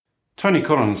Tony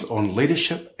Collins on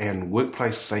leadership and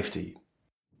workplace safety.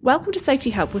 Welcome to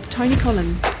Safety Hub with Tony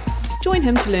Collins. Join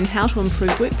him to learn how to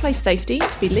improve workplace safety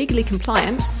to be legally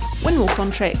compliant, win more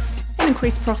contracts, and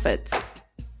increase profits.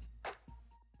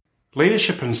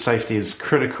 Leadership and safety is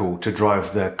critical to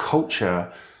drive the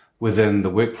culture within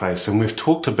the workplace, and we've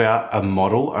talked about a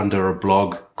model under a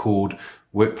blog called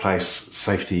Workplace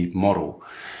Safety Model.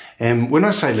 And when I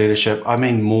say leadership, I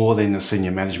mean more than the senior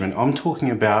management. I'm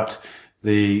talking about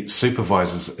the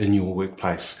supervisors in your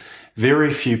workplace.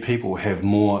 Very few people have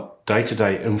more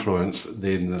day-to-day influence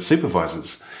than the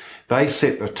supervisors. They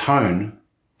set the tone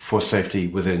for safety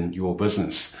within your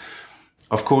business.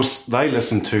 Of course, they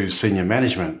listen to senior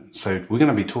management, so we're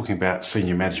going to be talking about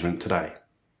senior management today.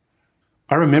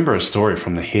 I remember a story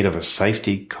from the head of a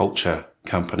safety culture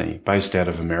company based out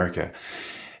of America.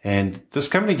 And this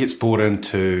company gets brought in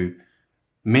to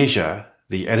measure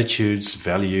the attitudes,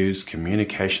 values,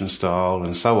 communication style,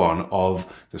 and so on of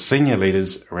the senior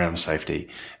leaders around safety.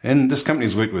 And this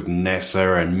company's worked with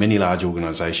NASA and many large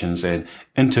organizations and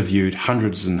interviewed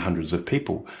hundreds and hundreds of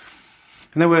people.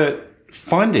 And they were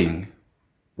finding,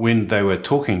 when they were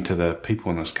talking to the people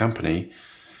in this company,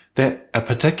 that a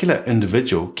particular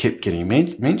individual kept getting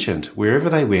mentioned. Wherever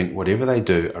they went, whatever they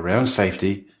do around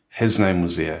safety, his name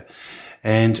was there.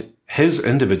 And his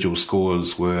individual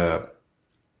scores were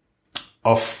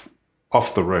off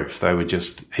the roof. They were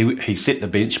just, he set the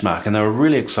benchmark, and they were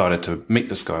really excited to meet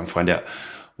this guy and find out,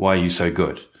 why are you so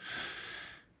good?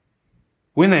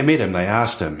 When they met him, they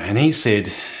asked him, and he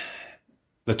said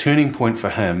the turning point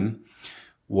for him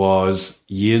was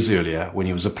years earlier when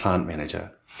he was a plant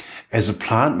manager. As a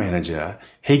plant manager,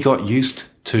 he got used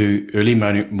to early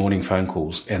morning phone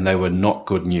calls, and they were not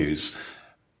good news.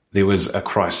 There was a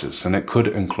crisis, and it could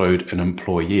include an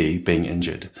employee being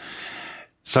injured.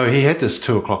 So he had this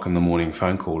 2:00 in the morning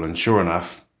phone call, and sure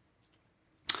enough,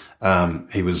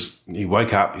 he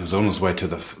woke up, he was on his way to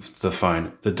the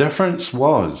phone. The difference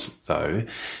was, though,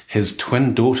 his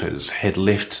twin daughters had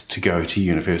left to go to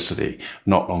university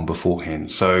not long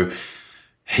beforehand. So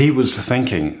he was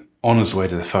thinking on his way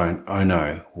to the phone, oh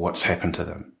no, what's happened to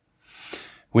them?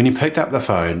 When he picked up the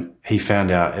phone, he found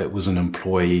out it was an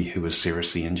employee who was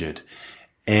seriously injured,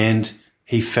 and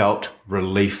he felt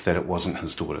relief that it wasn't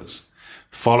his daughters,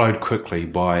 followed quickly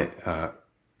by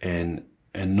an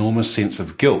enormous sense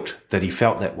of guilt that he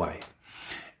felt that way.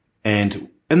 And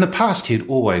in the past, he had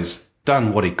always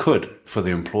done what he could for the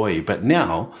employee, but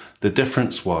now the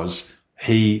difference was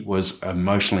he was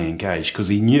emotionally engaged because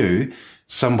he knew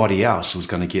somebody else was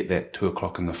going to get that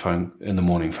 2:00 in the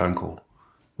morning phone call.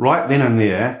 Right then and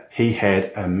there, he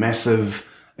had a massive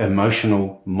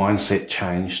emotional mindset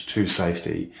change to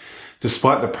safety.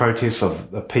 Despite the protests of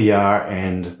the PR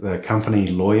and the company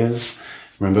lawyers,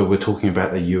 remember we're talking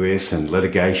about the US and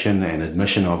litigation and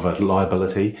admission of a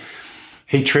liability,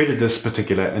 he treated this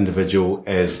particular individual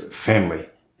as family.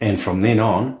 And from then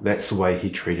on, that's the way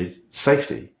he treated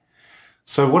safety.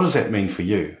 So what does that mean for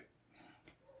you?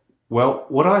 Well,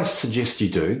 what I suggest you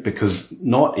do, because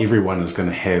not everyone is going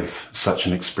to have such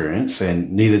an experience,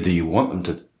 and neither do you want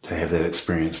them to have that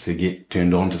experience to get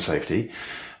turned on to safety,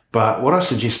 but what I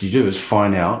suggest you do is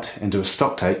find out and do a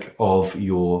stock take of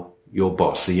your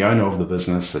boss, the owner of the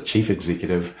business, the chief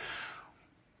executive.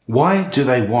 Why do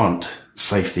they want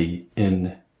safety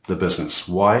in the business?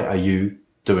 Why are you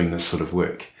doing this sort of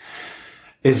work?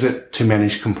 Is it to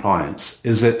manage compliance?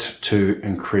 Is it to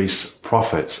increase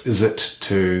profits? Is it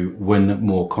to win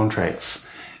more contracts?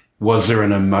 Was there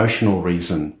an emotional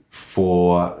reason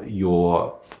for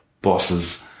your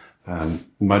boss's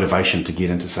motivation to get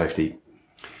into safety?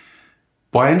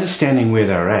 By understanding where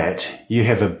they're at, you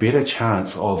have a better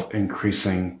chance of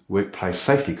increasing workplace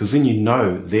safety, because then you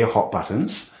know their hot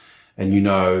buttons and you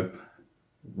know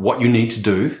what you need to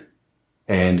do.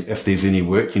 And if there's any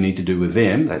work you need to do with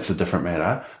them, that's a different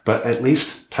matter. But at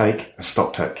least take a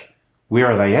stock take. Where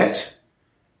are they at?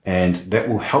 And that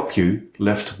will help you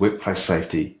lift workplace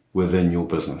safety within your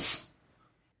business.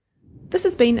 This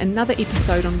has been another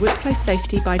episode on Workplace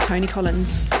Safety by Tony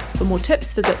Collins. For more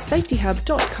tips, visit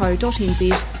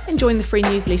safetyhub.co.nz and join the free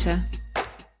newsletter.